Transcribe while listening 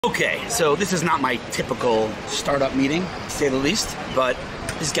Okay, so this is not my typical startup meeting, to say the least, but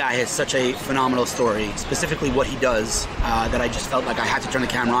this guy has such a phenomenal story, specifically what he does, that I just felt like I had to turn the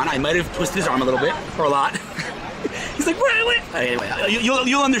camera on. I might have twisted his arm a little bit, or a lot. He's like, wait. Anyway,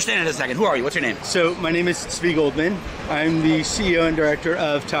 you'll understand in a second. Who are you? What's your name? So, my name is Tzvi Goldman. I'm the CEO and Director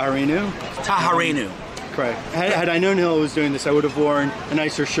of Tahareinu. Tahareinu. Correct. Had I known Hillel was doing this, I would have worn a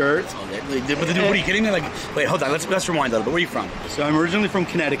nicer shirt. Okay. What are you kidding me? Like, wait, hold on. Let's rewind a little bit. Where are you from? So I'm originally from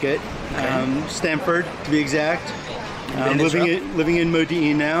Connecticut, Okay. Stamford to be exact. Living in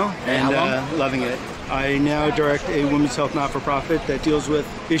Modi'in now, and loving it. I now direct a women's health not-for-profit that deals with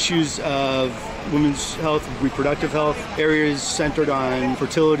issues of women's health, reproductive health, areas centered on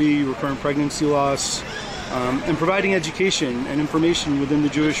fertility, recurrent pregnancy loss, and providing education and information within the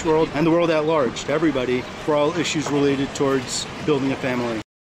Jewish world and the world at large to everybody for all issues related towards building a family.